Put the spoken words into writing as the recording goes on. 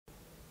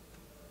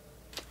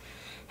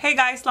Hey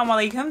guys,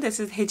 Assalamu alaikum. This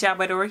is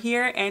HIJABADORE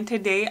here, and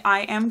today I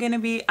am going to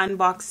be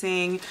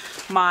unboxing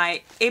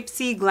my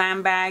Ipsy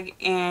Glambag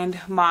and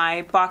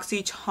my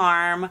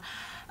Boxycharm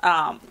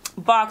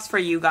box for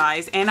you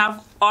guys. And I've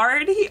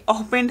already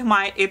opened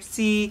my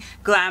Ipsy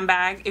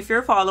Glambag. If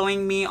you're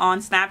following me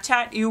on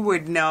Snapchat, you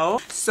would know.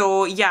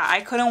 So yeah,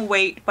 I couldn't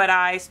wait, but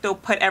I still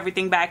put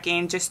everything back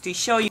in just to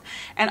show you.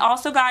 And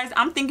also guys,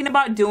 I'm thinking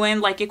about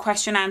doing like a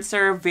question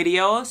answer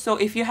video. So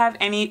if you have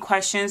any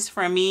questions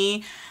for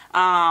me,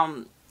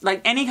 like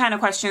any kind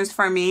of questions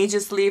for me,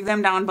 just leave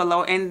them down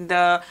below in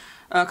the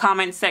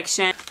comment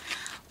section.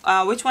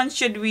 Which one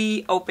should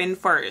we open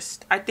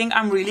first? I think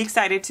I'm really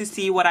excited to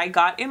see what I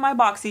got in my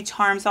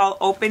Boxycharm, so I'll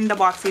open the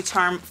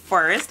Boxycharm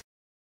first.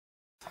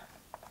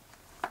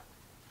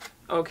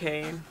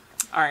 Okay,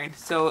 alright,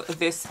 so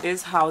this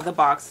is how the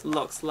box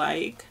looks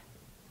like.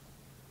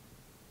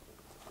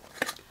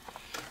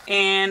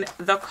 And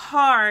the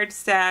card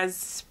says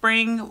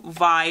spring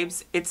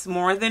vibes, it's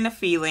more than a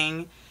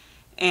feeling.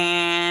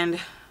 And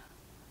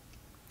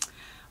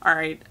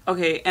alright,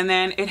 okay, and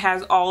then it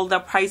has all the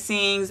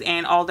pricings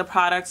and all the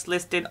products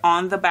listed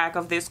on the back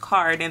of this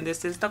card, and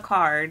this is the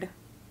card.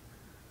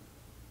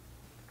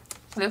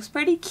 Looks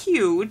pretty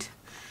cute.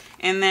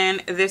 And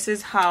then this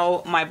is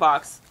how my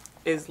box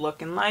is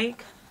looking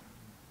like.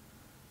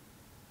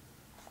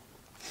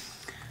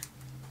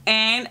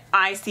 And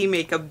I see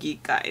Makeup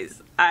Geek,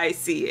 guys. I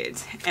see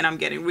it, and I'm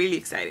getting really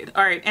excited.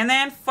 Alright, and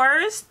then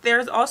first,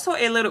 there's also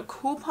a little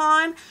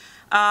coupon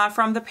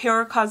from the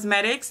Pure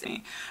Cosmetics.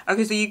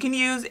 Okay, so you can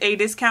use a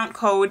discount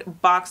code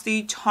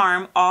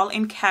Boxycharm, all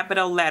in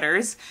capital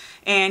letters,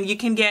 and you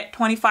can get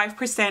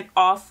 25%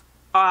 off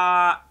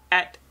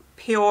at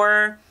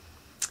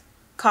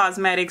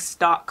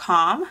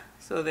purecosmetics.com.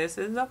 So this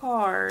is the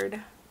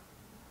card.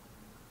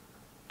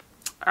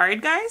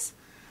 Alright guys,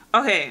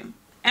 okay,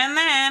 and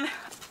then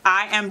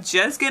I am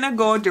just gonna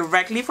go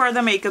directly for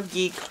the Makeup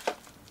Geek,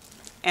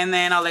 and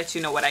then I'll let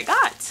you know what I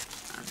got.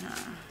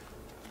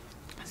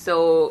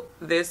 So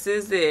this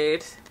is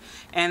it,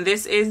 and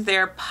this is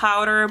their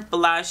powder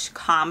blush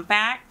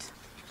compact.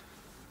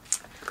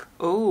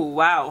 Oh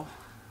wow,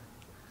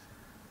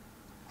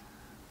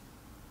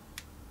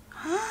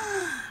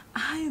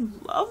 I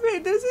love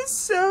it. This is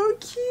so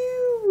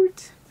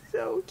cute,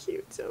 so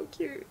cute, so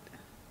cute.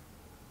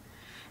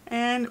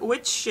 And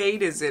which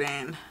shade is it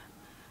in?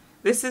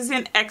 This is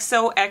in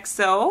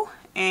XOXO,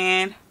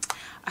 and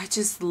I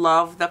just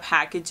love the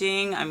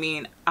packaging. I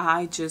mean,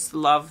 I just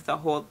love the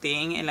whole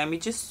thing. And let me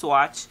just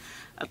swatch.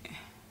 Okay.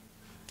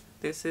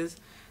 This is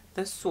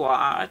the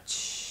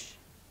swatch.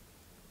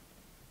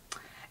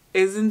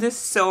 Isn't this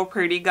so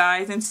pretty,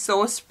 guys? And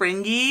so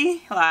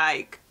springy.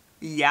 Like,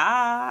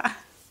 yeah.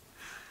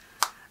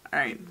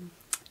 Alright.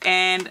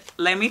 And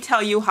let me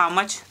tell you how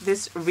much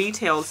this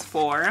retails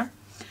for.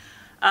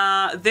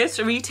 This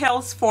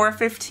retails for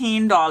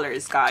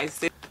 $15,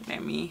 guys.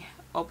 Let me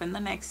open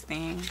the next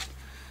thing.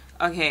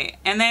 Okay,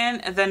 and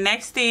then the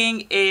next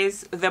thing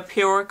is the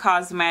Pure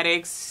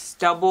Cosmetics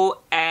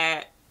double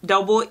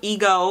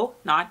ego,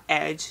 not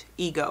edge,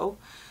 ego,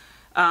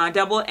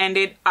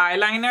 double-ended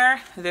eyeliner.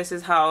 This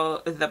is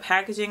how the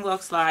packaging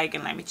looks like,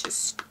 and let me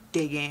just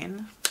dig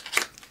in.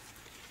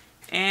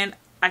 And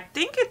I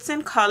think it's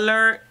in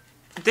color,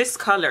 this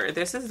color.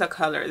 This is the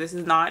color. This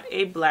is not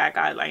a black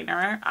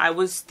eyeliner. I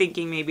was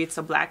thinking maybe it's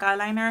a black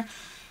eyeliner.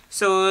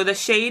 So the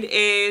shade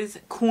is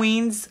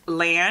Queen's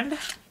Land.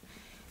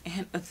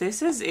 And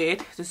this is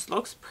it. This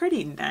looks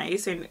pretty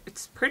nice, and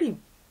it's pretty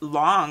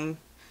long.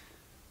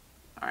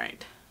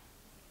 Alright.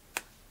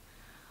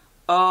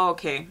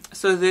 Okay,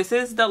 so this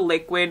is the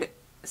liquid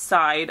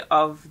side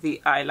of the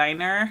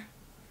eyeliner.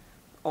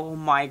 Oh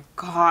my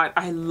god,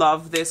 I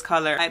love this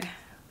color.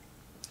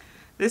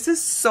 This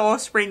is so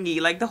springy.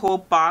 Like, the whole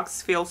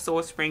box feels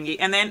so springy.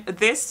 And then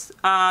this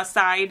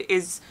side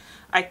is,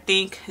 I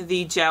think,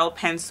 the gel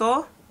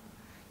pencil.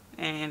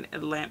 And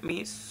let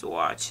me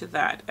swatch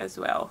that as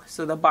well.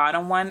 So the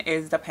bottom one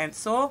is the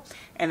pencil,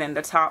 and then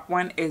the top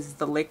one is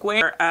the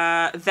liquid.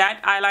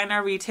 That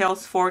eyeliner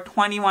retails for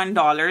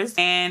 $21,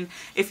 and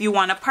if you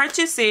want to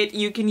purchase it,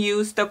 you can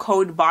use the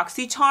code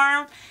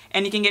Boxycharm,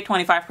 and you can get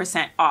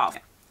 25% off.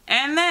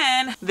 And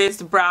then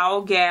this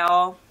Brow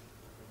Gel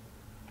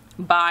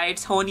by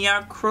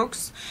Tonia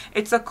Crooks.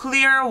 It's a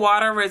clear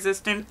water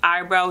resistant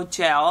eyebrow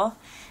gel.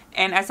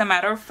 And as a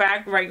matter of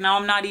fact, right now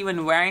I'm not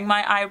even wearing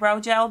my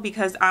eyebrow gel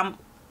because I'm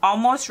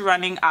almost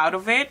running out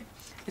of it.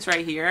 It's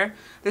right here.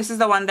 This is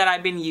the one that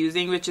I've been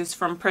using, which is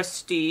from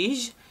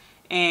Prestige.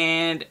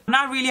 And I'm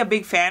not really a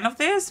big fan of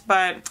this,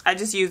 but I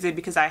just use it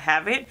because I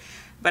have it.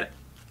 But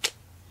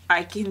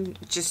I can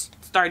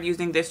just start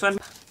using this one.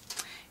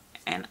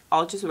 And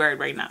I'll just wear it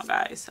right now,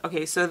 guys.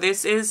 Okay, so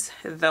this is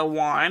the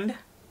wand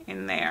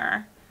in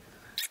there.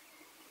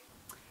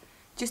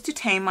 Just to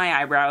tame my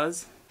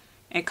eyebrows.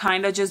 It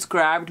kind of just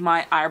grabbed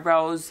my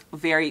eyebrows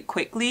very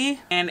quickly.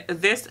 And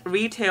this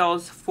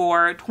retails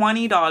for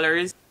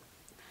 $20.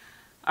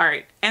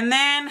 Alright, and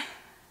then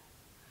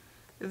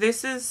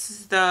this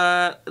is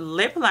the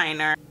lip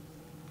liner.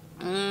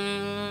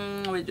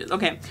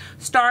 Okay,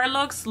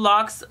 Starlux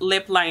Luxe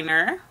Lip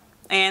Liner,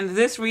 and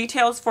this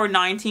retails for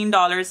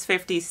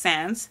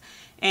 $19.50,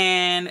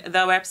 and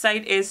the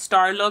website is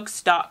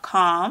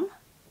starlux.com.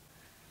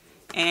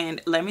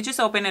 And let me just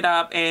open it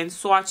up and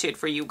swatch it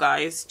for you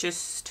guys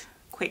just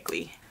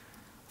quickly.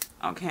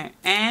 Okay,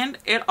 and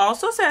it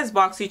also says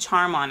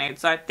Boxycharm on it,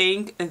 so I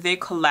think they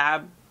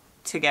collab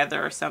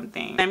together or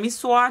something. Let me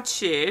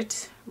swatch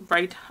it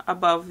right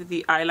above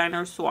the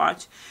eyeliner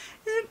swatch.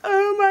 And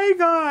oh my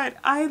god,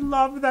 I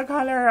love the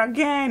color.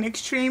 Again,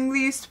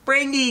 extremely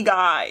springy,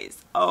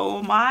 guys.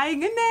 Oh my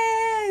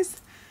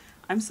goodness,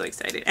 I'm so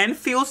excited, and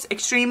feels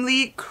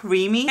extremely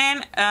creamy.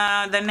 And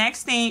the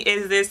next thing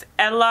is this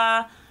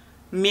Ella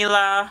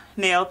Mila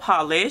nail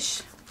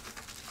polish,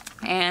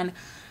 and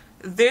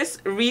this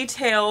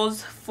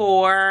retails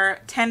for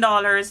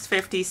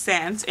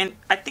 $10.50, and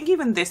I think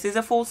even this is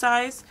a full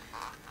size.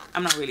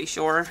 I'm not really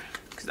sure,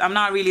 because I'm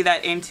not really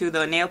that into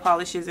the nail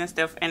polishes and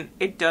stuff, and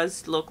it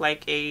does look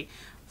like a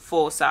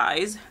full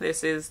size.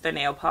 This is the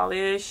nail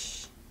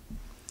polish,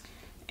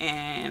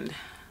 and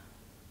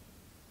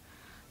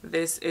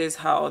this is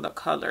how the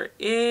color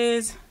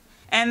is.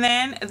 And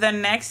then the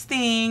next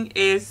thing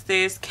is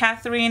this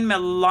Catherine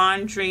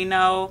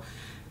Melandrino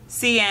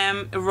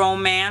CM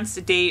Romance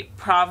Date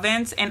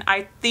Provence, and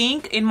I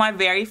think in my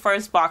very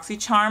first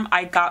Boxycharm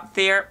I got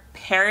their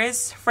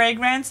Paris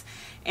fragrance,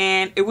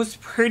 and it was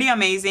pretty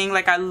amazing.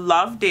 Like, I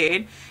loved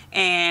it,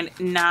 and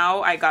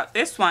now I got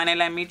this one, and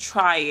let me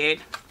try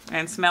it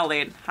and smell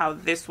it, how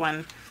this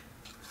one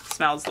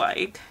smells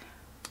like.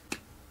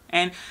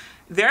 And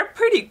they're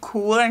pretty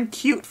cool and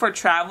cute for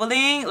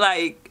traveling,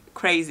 like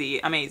crazy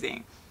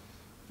amazing.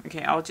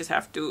 Okay, I'll just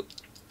have to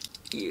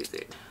use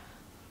it.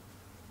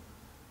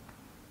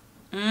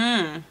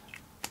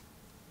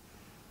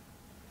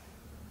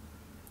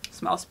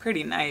 Smells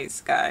pretty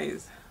nice,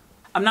 guys.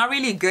 I'm not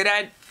really good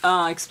at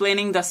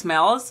explaining the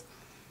smells,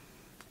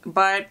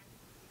 but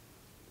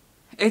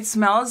it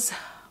smells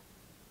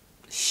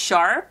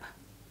sharp,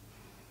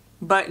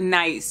 but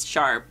nice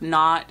sharp,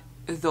 not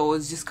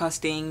those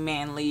disgusting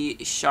manly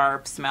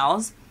sharp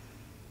smells.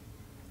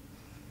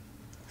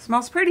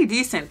 Smells pretty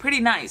decent,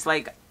 pretty nice.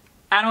 Like,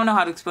 I don't know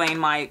how to explain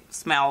my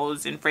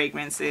smells and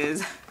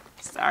fragrances.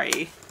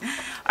 Sorry.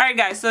 Alright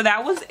guys, so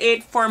that was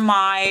it for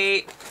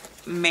my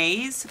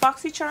May's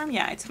Boxycharm.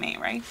 Yeah, it's May,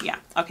 right? Yeah.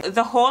 Okay.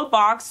 The whole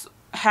box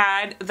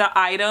had the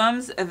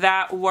items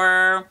that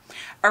were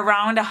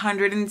around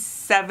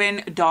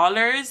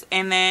 $107,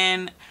 and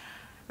then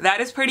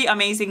that is pretty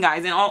amazing,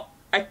 guys. And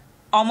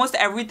almost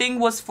everything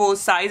was full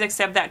size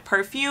except that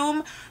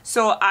perfume.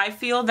 So I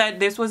feel that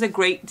this was a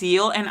great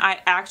deal, and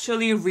I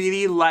actually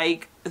really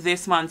like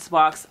this month's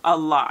box a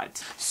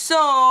lot.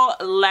 So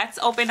let's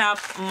open up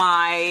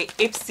my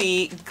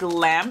Ipsy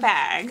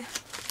Glambag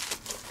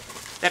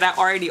that I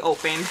already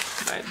opened.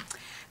 But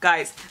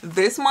guys,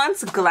 this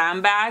month's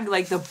Glambag,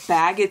 like the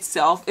bag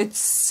itself, it's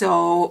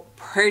so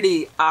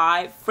pretty.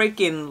 I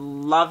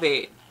freaking love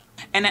it.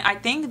 And I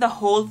think the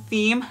whole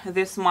theme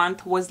this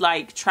month was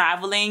like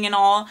traveling and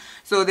all.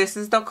 So this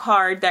is the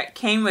card that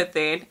came with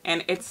it,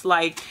 and it's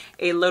like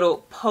a little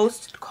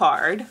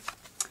postcard.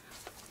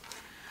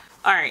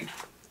 Alright,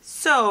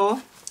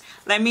 so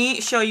let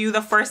me show you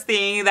the first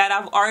thing that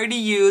I've already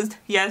used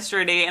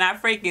yesterday, and I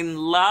freaking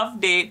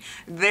loved it.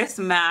 This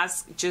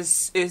mask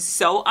just is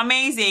so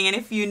amazing, and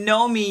if you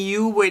know me,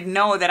 you would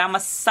know that I'm a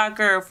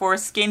sucker for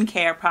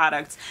skincare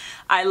products.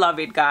 I love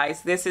it,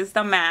 guys. This is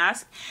the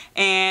mask,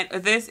 and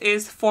this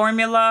is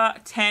Formula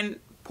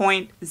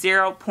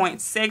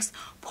 10.0.6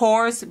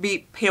 Pores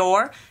Be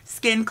Pure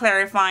Skin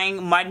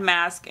Clarifying Mud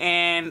Mask,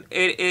 and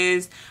it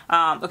is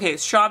okay,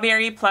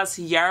 strawberry plus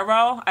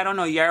yarrow. I don't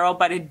know yarrow,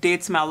 but it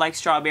did smell like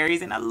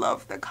strawberries, and I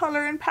love the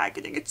color and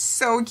packaging. It's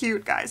so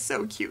cute, guys,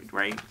 so cute,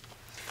 right?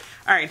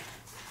 All right,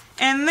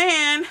 and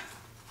then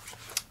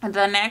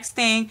the next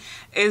thing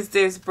is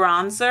this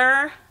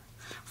bronzer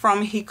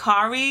from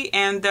Hikari,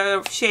 and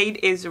the shade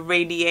is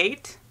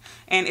Radiate,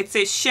 and it's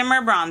a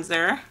shimmer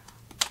bronzer.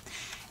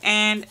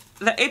 And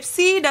the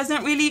Ipsy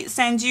doesn't really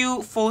send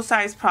you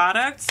full-size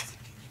products,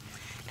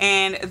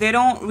 and they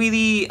don't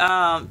really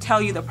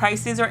tell you the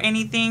prices or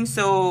anything,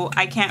 so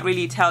I can't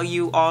really tell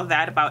you all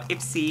that about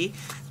Ipsy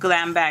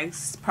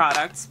Glambag's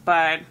products,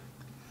 but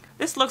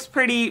this looks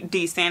pretty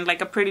decent,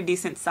 like a pretty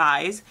decent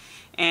size.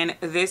 And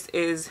this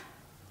is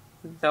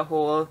the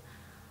whole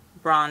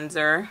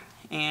bronzer,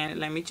 and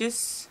let me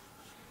just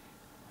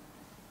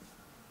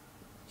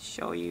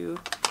show you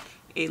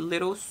a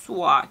little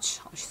swatch.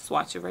 I'll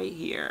swatch it right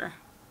here.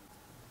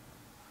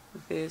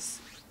 This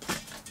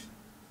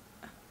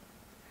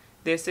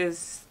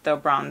is the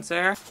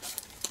bronzer.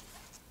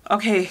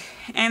 Okay,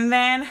 and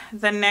then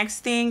the next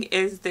thing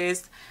is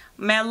this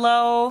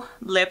mellow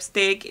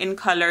lipstick in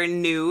color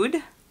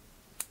Nude.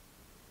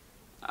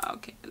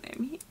 Okay, let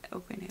me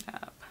open it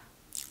up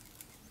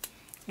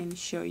and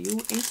show you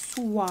a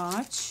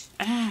swatch.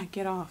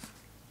 Get off.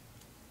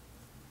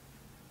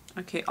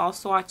 Okay, I'll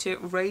swatch it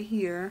right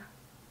here.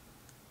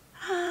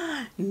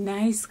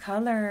 Nice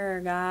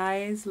color,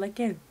 guys. Look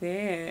at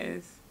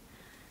this.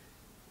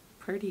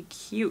 pretty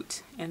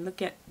cute. And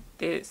look at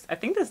this. I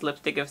think this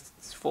lipstick is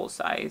full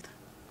size.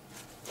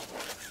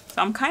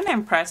 So I'm kind of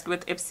impressed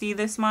with Ipsy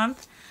this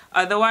month.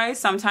 Otherwise,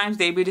 sometimes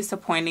they be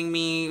disappointing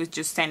me with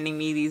just sending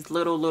me these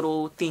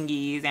little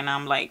thingies, and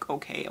I'm like,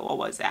 okay, what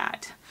was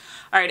that?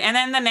 Alright, and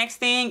then the next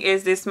thing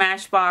is this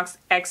Smashbox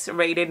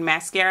X-rated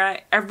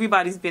mascara.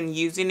 Everybody's been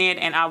using it,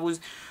 and I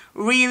was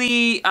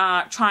really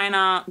trying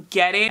to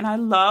get it. And I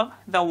love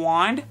the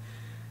wand.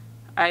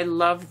 I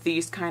love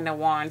these kind of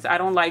wands. I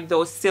don't like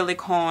those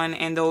silicone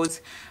and those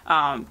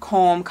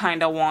comb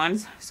kind of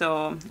wands.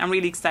 So I'm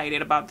really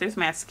excited about this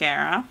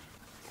mascara.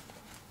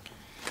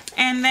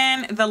 And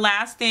then the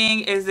last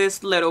thing is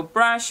this little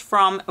brush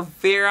from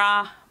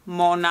Vera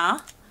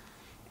Mona.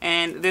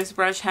 And this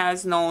brush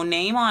has no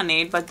name on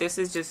it, but this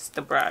is just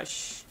the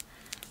brush.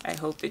 I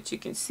hope that you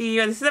can see.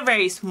 This is a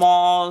very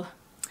small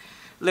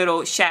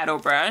little shadow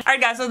brush.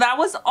 Alright guys, so that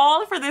was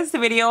all for this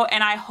video,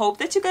 and I hope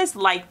that you guys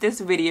liked this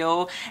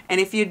video. And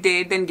if you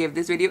did, then give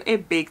this video a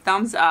big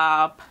thumbs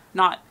up.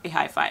 Not a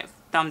high five.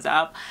 Thumbs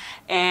up.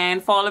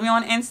 And follow me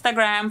on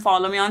Instagram,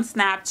 follow me on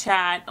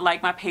Snapchat,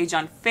 like my page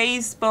on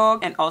Facebook,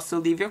 and also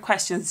leave your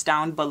questions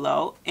down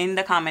below in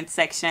the comment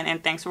section.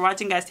 And thanks for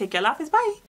watching guys. Take care, love, bye.